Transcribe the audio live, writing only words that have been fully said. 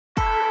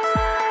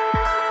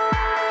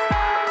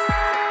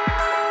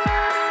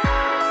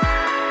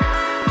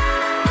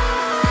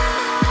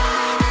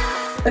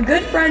A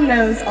good friend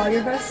knows all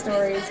your best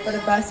stories, but a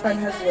best friend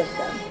has lived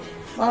them.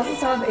 Mazel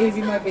tov,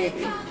 Avi, my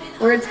baby.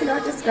 Words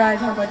cannot describe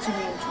how much you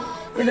mean to me.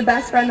 You're the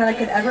best friend that I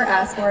could ever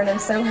ask for, and I'm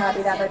so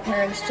happy that my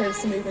parents chose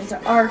to move into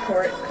our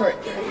court 3.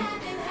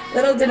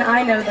 Little did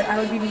I know that I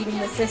would be meeting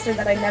the sister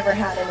that I never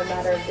had in a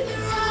matter of days.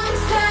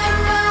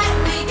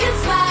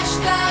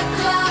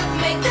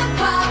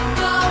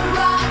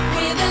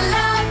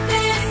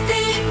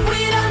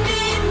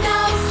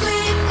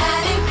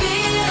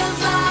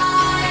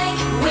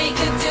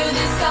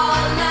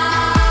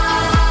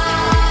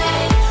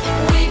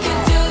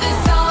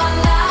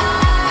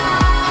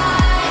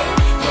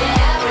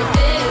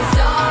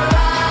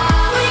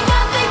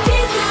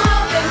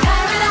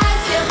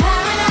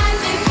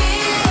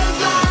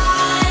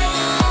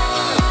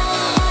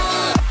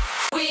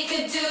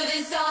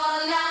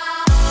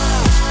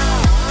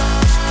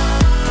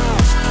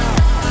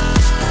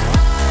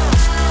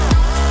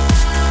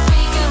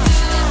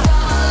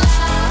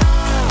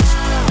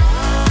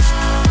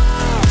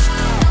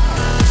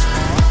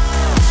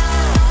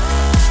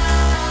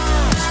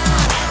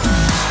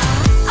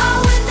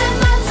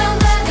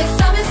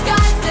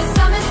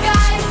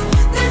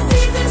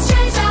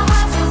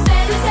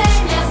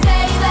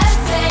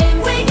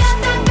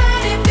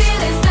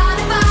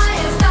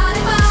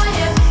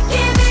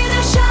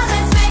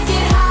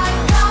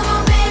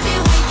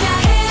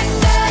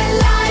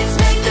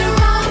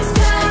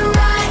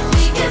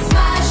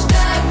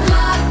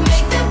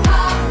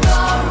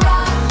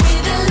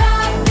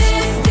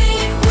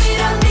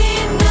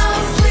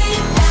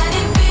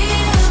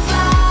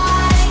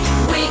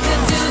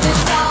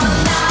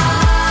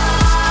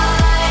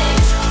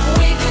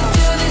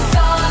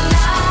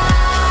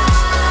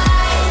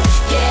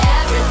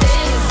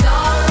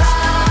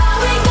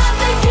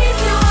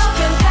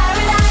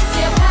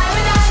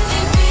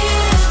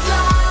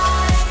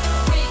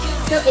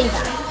 So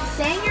Ava,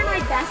 saying you're my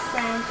best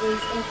friend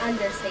is an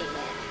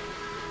understatement.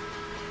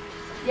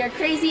 You're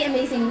crazy,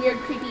 amazing, weird,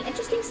 creepy,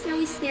 interesting,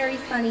 snowy, scary,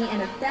 funny,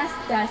 and a best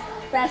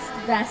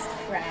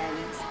friend.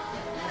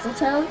 Mazel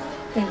tov,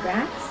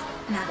 congrats,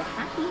 and have a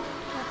happy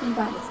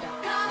bat mitzvah.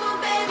 Come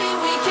on, baby,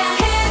 we can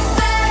hit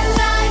the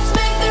lights,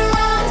 make the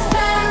wrongs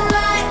turn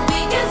right.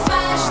 We can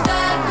smash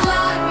the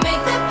clock,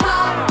 make the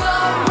pop go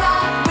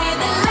rock.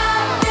 With a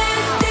love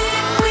this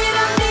deep, we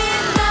don't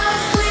need no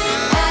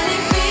sleep, and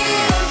it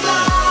feels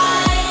like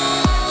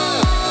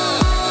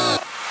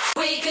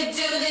we could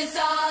do this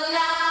all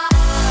night.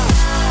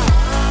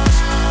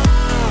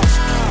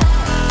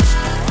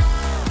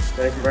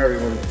 Thank you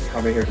everyone for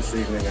coming here this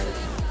evening.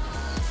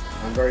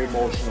 I'm very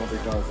emotional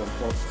because I'm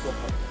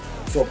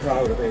so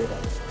proud of Ava.